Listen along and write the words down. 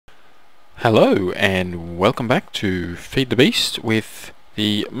Hello and welcome back to Feed the Beast with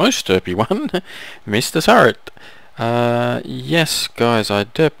the most derpy one, MrSuryt. Yes guys, I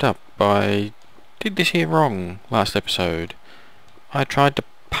derped up. I did this here wrong last episode. I tried to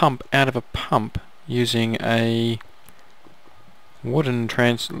pump out of a pump using a wooden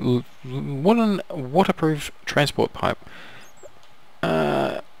waterproof transport pipe.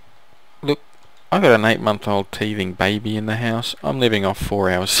 Look, I've got an 8-month-old teething baby in the house. I'm living off 4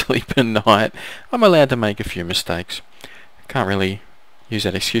 hours sleep a night. I'm allowed to make a few mistakes. Can't really use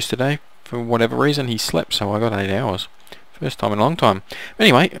that excuse today. For whatever reason, he slept, so I got 8 hours. First time in a long time.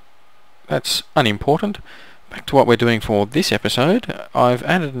 Anyway, that's unimportant. Back to what we're doing for this episode. I've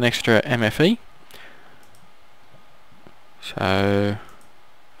added an extra MFE. So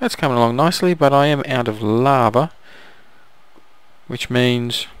that's coming along nicely, but I am out of lava, which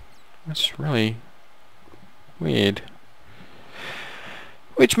means that's really weird.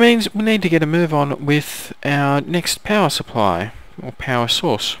 Which means we need to get a move on with our next power supply, or power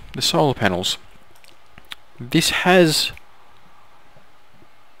source, the solar panels. This has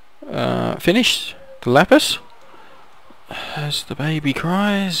finished the lapis, as the baby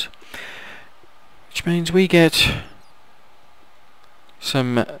cries, which means we get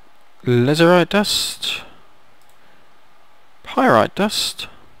some lazurite dust, pyrite dust,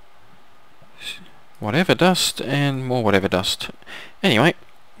 whatever dust, and more whatever dust. Anyway,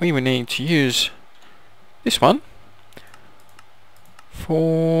 we will need to use this one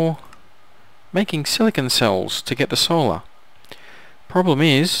for making silicon cells to get the solar. Problem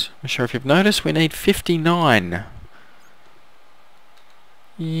is, I'm sure if you've noticed, we need 59.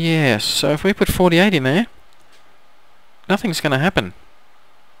 Yes, so if we put 48 in there, nothing's going to happen.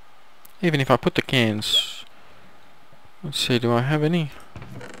 Even if I put the cans. Let's see, do I have any?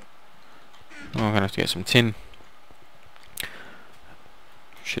 Oh, I'm going to have to get some tin.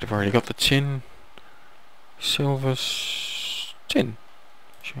 Should have already got the tin. Silver tin.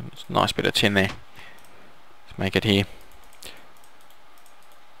 It's a nice bit of tin there. Let's make it here.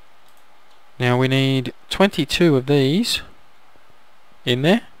 Now we need 22 of these in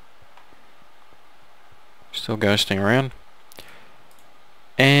there. Still ghosting around.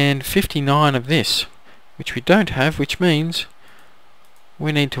 And 59 of this, which we don't have, which means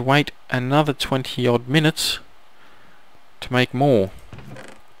we need to wait another 20 odd minutes to make more.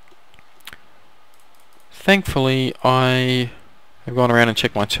 Thankfully I have gone around and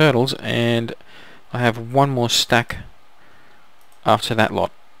checked my turtles, and I have one more stack after that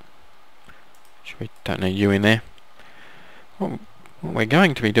lot. We don't need you in there. What we're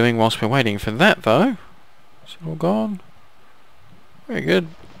going to be doing whilst we're waiting for that, though, is it all gone? Very good.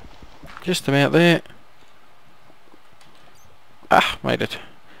 Just about there. Ah, made it.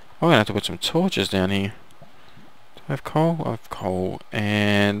 I'm going to have to put some torches down here. Do I have coal? I have coal.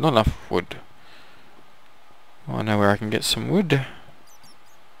 And not enough wood. Well, I know where I can get some wood.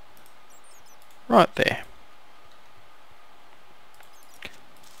 Right there.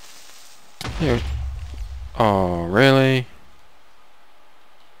 Here. Oh, really?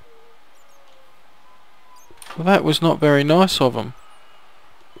 Well, that was not very nice of them.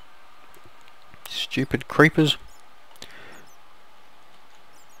 Stupid creepers.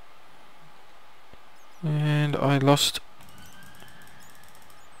 And I lost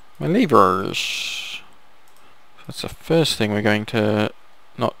my levers. That's the first thing we're going to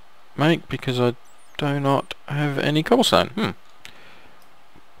not make, because I do not have any cobblestone.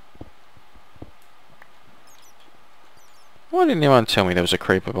 Why didn't anyone tell me there was a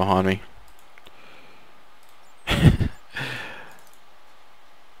creeper behind me?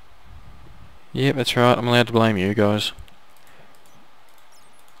 Yep, that's right, I'm allowed to blame you guys.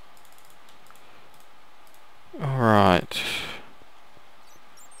 Alright.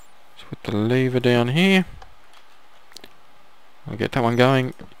 Let's put the lever down here. I'll get that one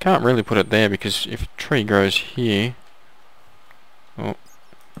going. Can't really put it there, because if a tree grows here, oh,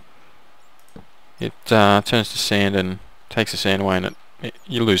 it turns to sand and takes the sand away, and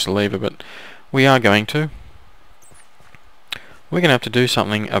you lose the lever. But we are going to. We're going to have to do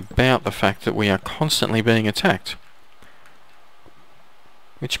something about the fact that we are constantly being attacked.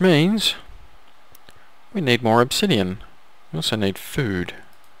 Which means we need more obsidian. We also need food.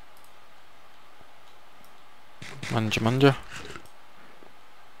 Munja.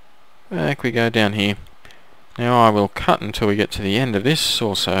 Back we go down here. Now I will cut until we get to the end of this.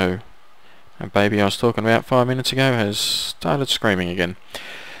 Also, that baby I was talking about 5 minutes ago has started screaming again.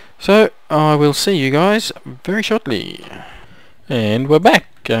 So I will see you guys very shortly. And we're back.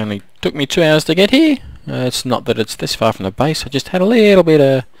 Only took me 2 hours to get here. It's not that it's this far from the base. I just had a little bit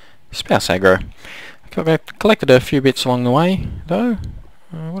of spouse aggro. I collected a few bits along the way, though.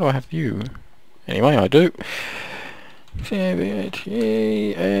 What do I have you? Anyway, I do.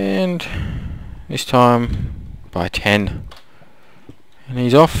 And this time by 10. And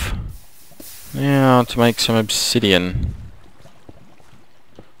he's off. Now to make some obsidian.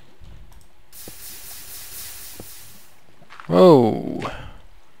 Whoa!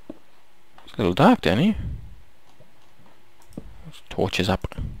 It's a little dark down here. Torches up.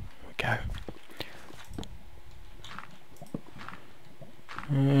 There we go.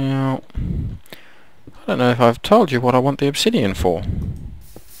 Now, I don't know if I've told you what I want the obsidian for.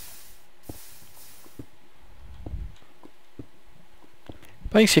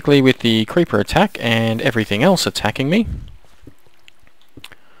 Basically, with the creeper attack and everything else attacking me,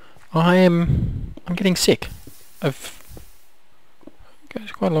 I'm getting sick of...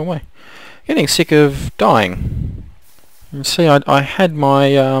 Goes quite a long way. Getting sick of dying. You see, I had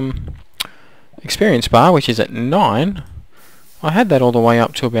my experience bar, which is at 9. I had that all the way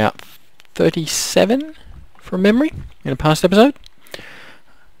up to about 37 from memory in a past episode.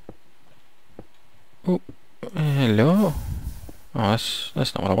 Oh, hello. Oh, that's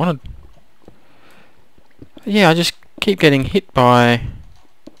not what I wanted. Yeah, I just keep getting hit by...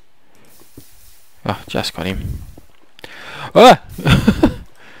 Oh, just got him. Ah!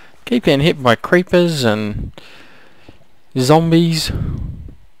 Keep getting hit by creepers and zombies.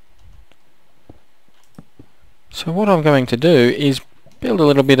 So what I'm going to do is build a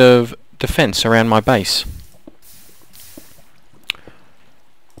little bit of defense around my base.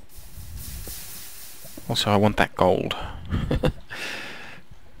 Also, I want that gold.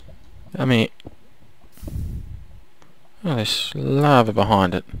 I mean... Oh, there's lava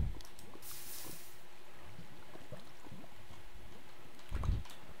behind it.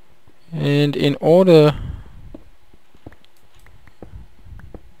 And in order...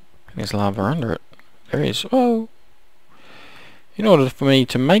 There's lava under it. There is. Oh! In order for me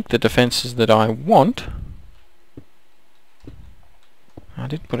to make the defences that I want... I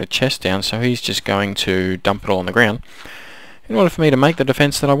did put a chest down, so he's just going to dump it all on the ground. In order for me to make the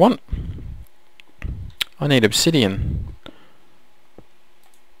defense that I want, I need obsidian.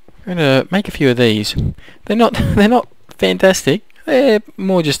 I'm going to make a few of these. They're not fantastic. They're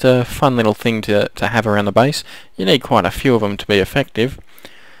more just a fun little thing to have around the base. You need quite a few of them to be effective.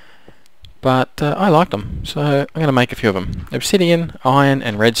 But I like them, so I'm going to make a few of them. Obsidian, iron,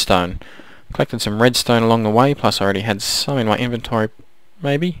 and redstone. Collected some redstone along the way, plus I already had some in my inventory,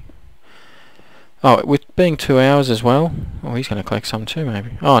 maybe. Oh, with being 2 hours as well. Oh, he's going to collect some too,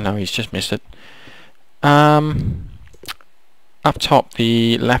 maybe. Oh, no, he's just missed it. Up top,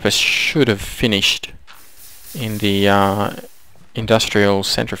 the lapis should have finished in the industrial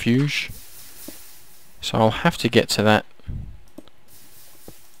centrifuge. So I'll have to get to that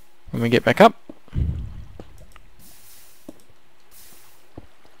when we get back up.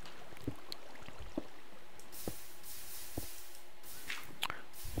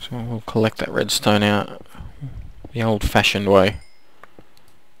 So we'll collect that redstone out the old-fashioned way.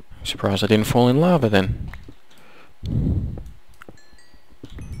 I'm surprised I didn't fall in lava then.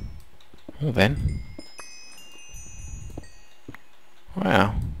 Well then.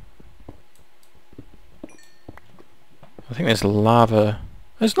 Wow. I think there's lava.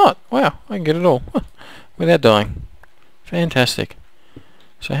 There's not. Wow, I can get it all without dying. Fantastic.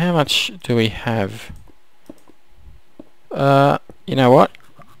 So how much do we have? You know what?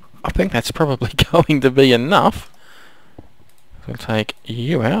 I think that's probably going to be enough. We'll take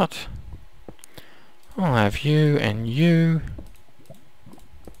you out. I'll have you and you.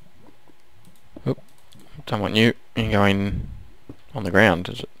 Oop, don't want you. You're going on the ground,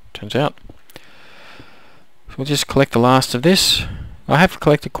 as it turns out. So we'll just collect the last of this. I have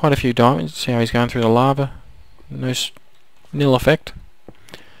collected quite a few diamonds. See how he's going through the lava? No nil effect.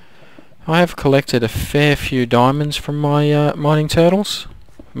 I have collected a fair few diamonds from my mining turtles.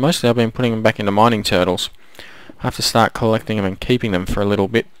 Mostly I've been putting them back into mining turtles. I have to start collecting them and keeping them for a little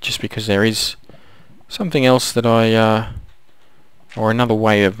bit, just because there is something else that or another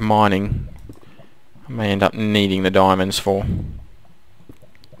way of mining I may end up needing the diamonds for.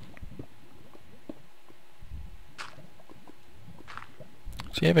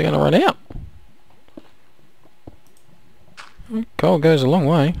 Is he ever going to run out? Gold goes a long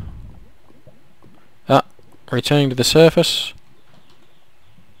way. Ah, returning to the surface.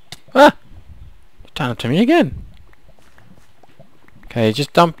 Ah! Done it to me again. Okay,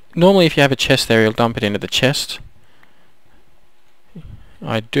 just dump... Normally if you have a chest there, you'll dump it into the chest.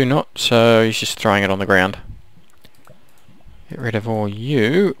 I do not, so he's just throwing it on the ground. Get rid of all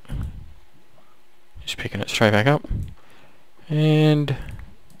you. Just picking it straight back up. And...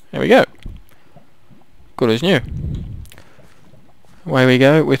 there we go. Good as new. away we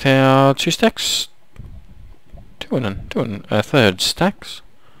go with our 2 stacks. Two and a third stacks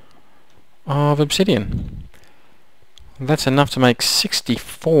of obsidian. That's enough to make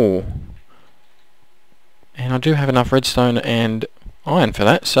 64. And I do have enough redstone and iron for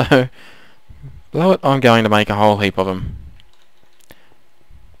that, so below it I'm going to make a whole heap of them.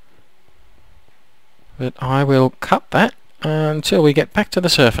 But I will cut that until we get back to the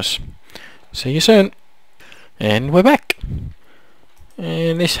surface. See you soon. And we're back.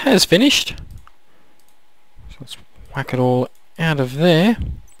 And this has finished. So let's whack it all out of there.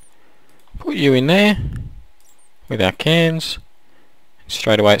 Put you in there with our cans.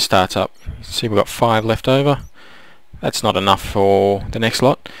 Straight away it starts up. See, we've got 5 left over. That's not enough for the next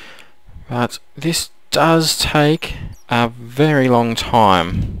lot. But this does take a very long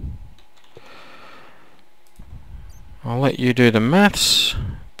time. I'll let you do the maths,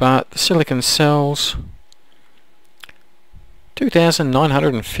 but the silicon cells,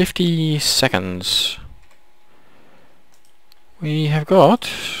 2,950 seconds. We have got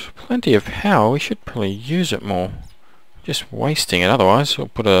plenty of power. We should probably use it more. Just wasting it otherwise. We'll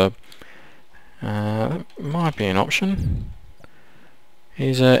put a that might be an option.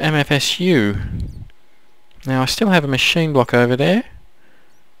 Is a MFSU. Now I still have a machine block over there.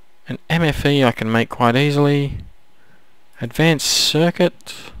 An MFE I can make quite easily. Advanced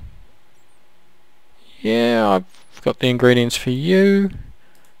circuit. Yeah, I've got the ingredients for you.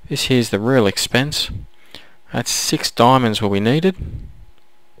 This here's the real expense. That's 6 diamonds will be needed.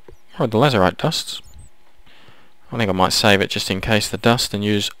 Or the lazarite dusts. I think I might save it just in case the dust and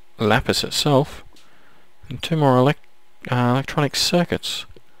use lapis itself. And 2 more electronic circuits.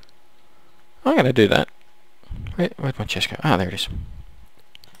 I'm going to do that. Where'd my chest go? Ah, there it is.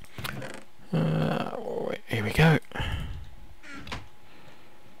 Here we go.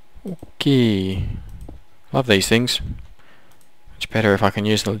 Okay. Love these things. Much better if I can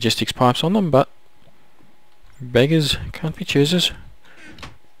use the logistics pipes on them, but beggars can't be choosers.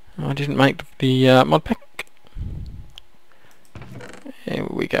 I didn't make the mod pack. Here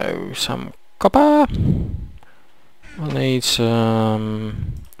we go. Some copper. We'll need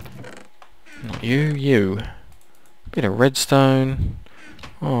some... not you. Bit of redstone.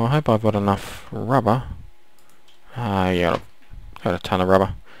 Oh, I hope I've got enough rubber. Ah, yeah, I've got a ton of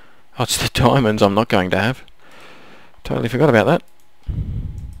rubber. Oh, it's the diamonds I'm not going to have. Totally forgot about that.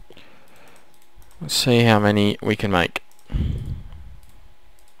 Let's see how many we can make.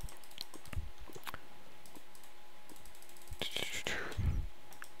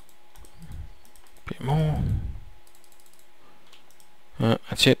 Bit more.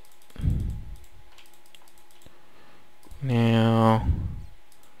 That's it. Now,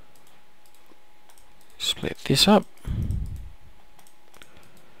 split this up.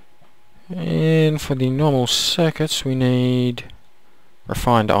 And for the normal circuits we need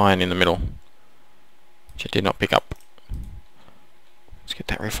refined iron in the middle, which I did not pick up. Let's get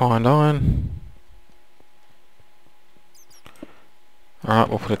that refined iron. Alright,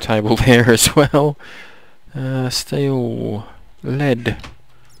 we'll put a table there as well. Steel, lead.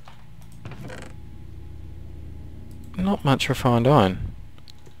 Not much refined iron.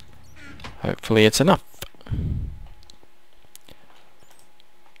 Hopefully it's enough.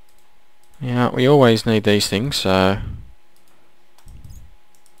 Yeah, we always need these things, so...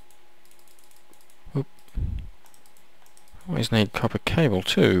 Oop. Always need copper cable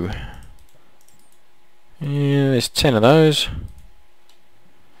too. Yeah, there's 10 of those.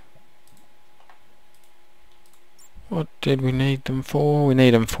 What did we need them for? We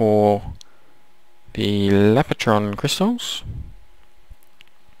need them for the Lapitron crystals.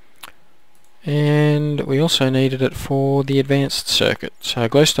 And we also needed it for the advanced circuit. So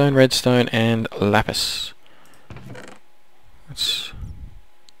glowstone, redstone and lapis. Let's...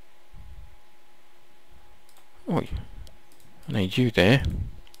 oh, I need you there.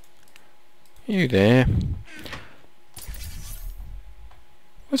 You there.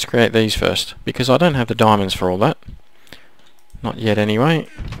 Let's create these first, because I don't have the diamonds for all that. Not yet anyway.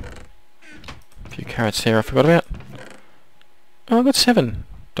 A few carrots there I forgot about. Oh, I've got 7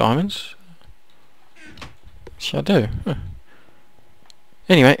 diamonds. I do. Huh.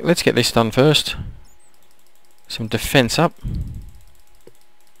 Anyway, let's get this done first. Some defense up.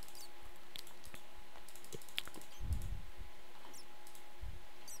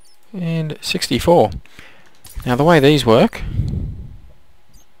 And 64. Now the way these work... I'm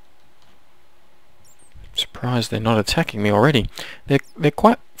surprised they're not attacking me already. They're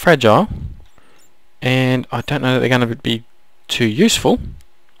quite fragile. And I don't know that they're going to be too useful.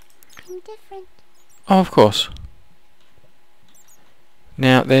 Oh, of course.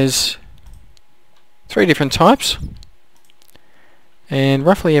 Now there's 3 different types. And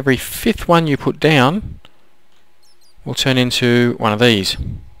roughly every 5th one you put down will turn into one of these.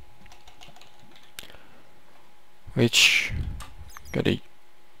 Which got a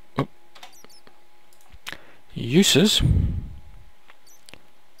uses. You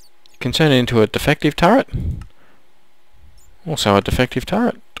can turn it into a defective turret. Also a defective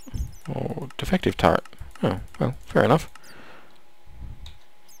turret. Or defective turret. Oh, well, fair enough.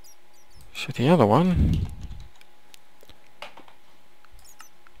 So the other one,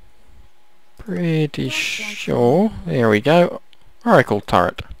 pretty sure, there we go, Oracle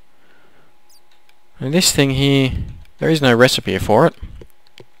turret. And this thing here, there is no recipe for it.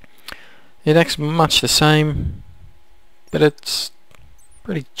 It acts much the same, but it's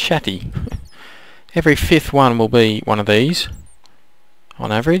pretty chatty. Every 5th one will be one of these,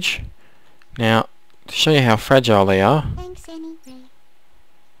 on average. Now, to show you how fragile they are, Thanks anyway.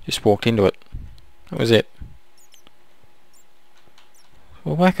 just walked into it. That was it.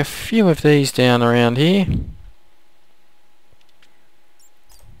 We'll whack a few of these down around here.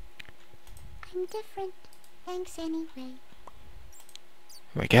 I'm different. Thanks anyway.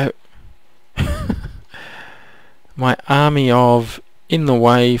 There we go. My army of in the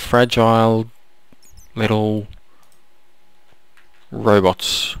way, fragile little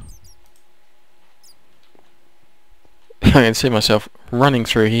robots. I can see myself running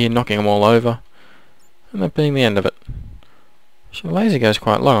through here, knocking them all over, and that being the end of it. So the laser goes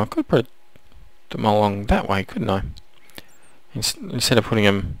quite long. I could put them along that way, couldn't I? Instead of putting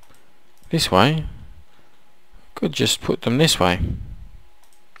them this way, I could just put them this way.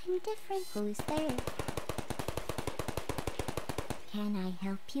 I'm different. Who's there? Can I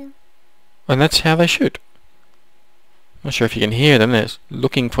help you? And that's how they shoot. Not sure if you can hear them. They're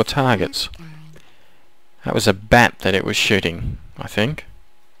looking for targets. That was a bat that it was shooting, I think.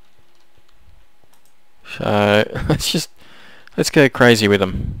 So let's go crazy with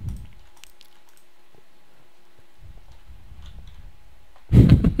them. I'm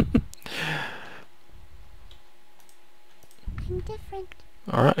different.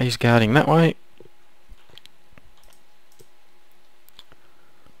 Alright, he's guarding that way.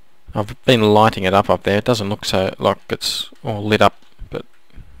 I've been lighting it up there. It doesn't look so like it's all lit up, but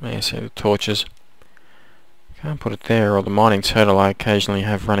you see the torches. Can't put it there, or the mining turtle I occasionally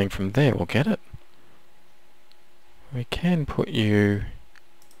have running from there will get it. We can put you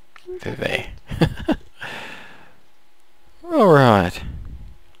there. Alright.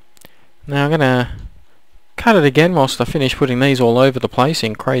 Now I'm gonna cut it again whilst I finish putting these all over the place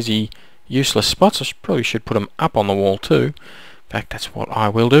in crazy useless spots. I probably should put them up on the wall too. In fact, that's what I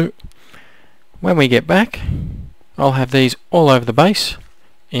will do. When we get back, I'll have these all over the base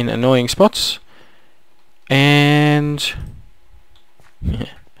in annoying spots, and yeah,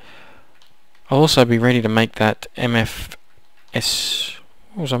 I'll also be ready to make that MFS.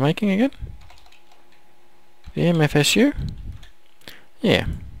 What was I making again? The MFSU? Yeah,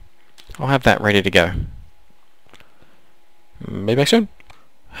 I'll have that ready to go. Be back soon.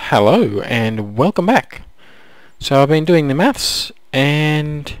 Hello and welcome back. So I've been doing the maths,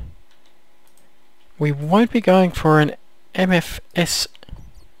 and we won't be going for an MFSU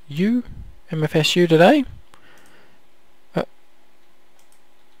today.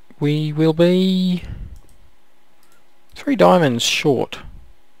 We will be 3 diamonds short.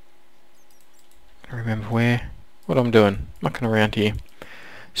 I don't remember what I'm doing, mucking around here.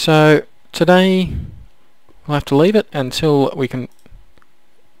 So today we'll have to leave it until we can.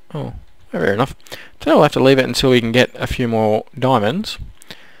 Oh, fair enough. So we'll have to leave it until we can get a few more diamonds.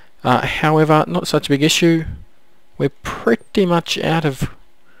 However, not such a big issue. We're pretty much out of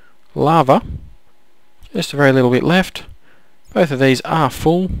lava. Just a very little bit left. Both of these are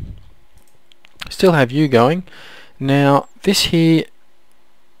full. Still have you going. Now, this here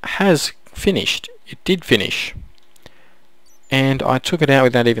has finished. It did finish. And I took it out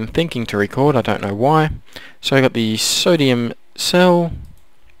without even thinking to record. I don't know why. So I got the sodium cell,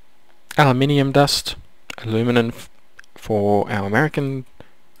 aluminium dust, aluminum for our American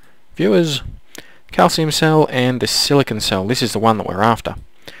viewers, calcium cell, and the silicon cell. This is the one that we're after.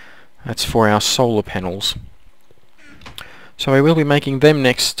 That's for our solar panels. So we will be making them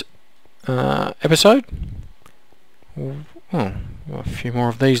next episode. Oh, a few more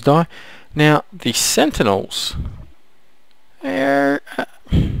of these die. Now, the sentinels, they're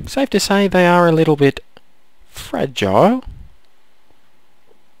safe to say they are a little bit fragile.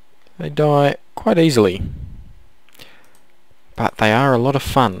 They die quite easily, but they are a lot of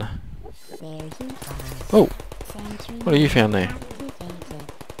fun. Oh, what have you found there?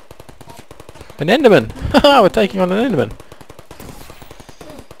 An Enderman! Haha, we're taking on an Enderman!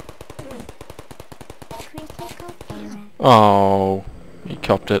 Oh, He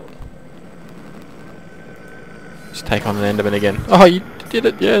copped it. Let's take on an Enderman again. Oh, you did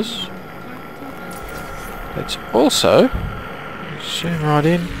it, yes. Let's also zoom right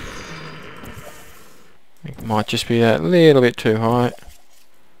in. It might just be that little bit too high.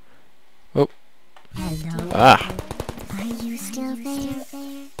 Oh. Hello. Ah. Are you still there?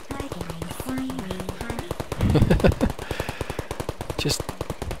 Just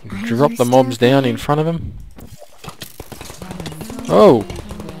drop the mobs down in front of him. Oh!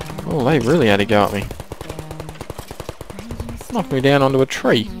 Oh, they really had to go at me. Knocked me down onto a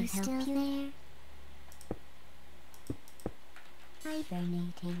tree. Are you still there?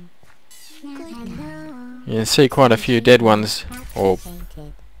 Hibernating. Hello. You can see quite a few dead ones. Or,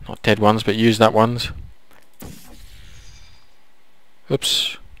 not dead ones, but used up ones.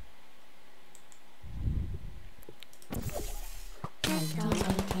 Oops.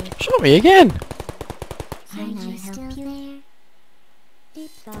 Shot me again! Are you still there?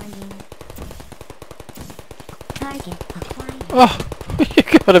 Deploying. Target acquired. Oh! You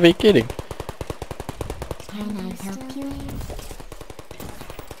gotta be kidding. Can I help you?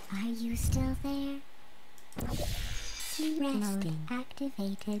 Are you still there? Resting.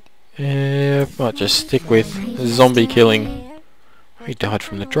 Activated. Yeah, might just stick with zombie killing. He died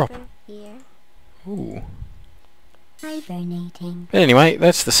from the drop. Ooh. Hibernating. But anyway,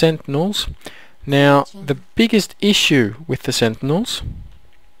 that's the Sentinels. Now, the biggest issue with the Sentinels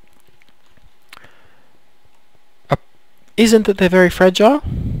isn't that they're very fragile.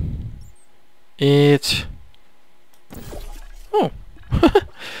 It's... Oh.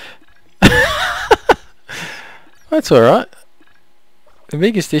 That's alright. The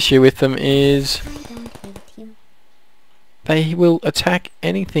biggest issue with them is I don't hate you. they will attack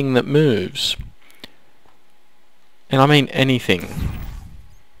anything that moves. And I mean anything.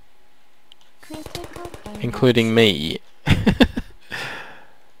 Critical error. Including me.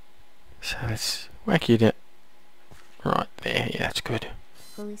 So let's whack you down. Right there, yeah, that's good.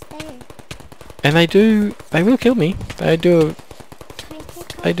 Who's there? And they will kill me. They do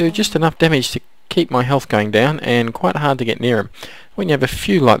just enough damage to keep my health going down, and quite hard to get near them. When you have a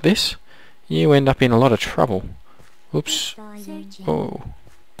few like this, you end up in a lot of trouble. Oops. Searching. Oh.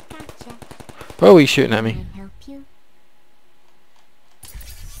 Gotcha. Oh, he's shooting at me. Can I help you?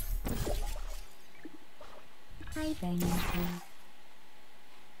 Hibernating.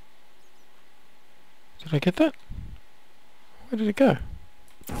 Did I get that? Where did it go?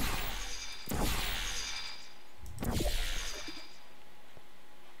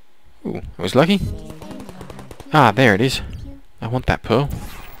 Ooh, I was lucky. Ah, there it is. I want that pearl.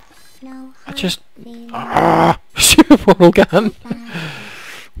 No I just... feeling. Ah! Shoot a portal gun!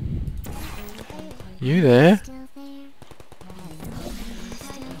 You there? Still there?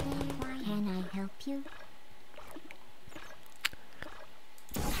 Still there? Can I help you?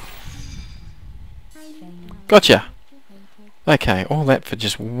 Gotcha! Okay, all that for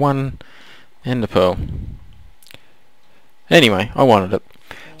just one ender pearl. Anyway, I wanted it.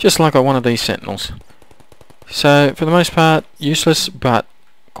 Just like I wanted these sentinels. So, for the most part, useless, but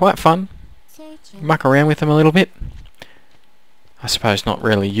quite fun. Searching. Muck around with them a little bit. I suppose not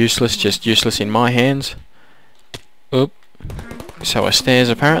really useless, just useless in my hands. Oop. So are stairs,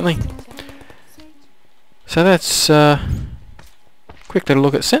 apparently. So that's quick little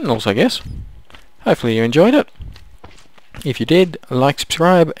look at sentinels, I guess. Hopefully you enjoyed it. If you did, like,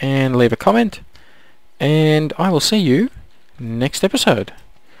 subscribe, and leave a comment. And I will see you next episode.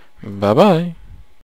 Bye bye.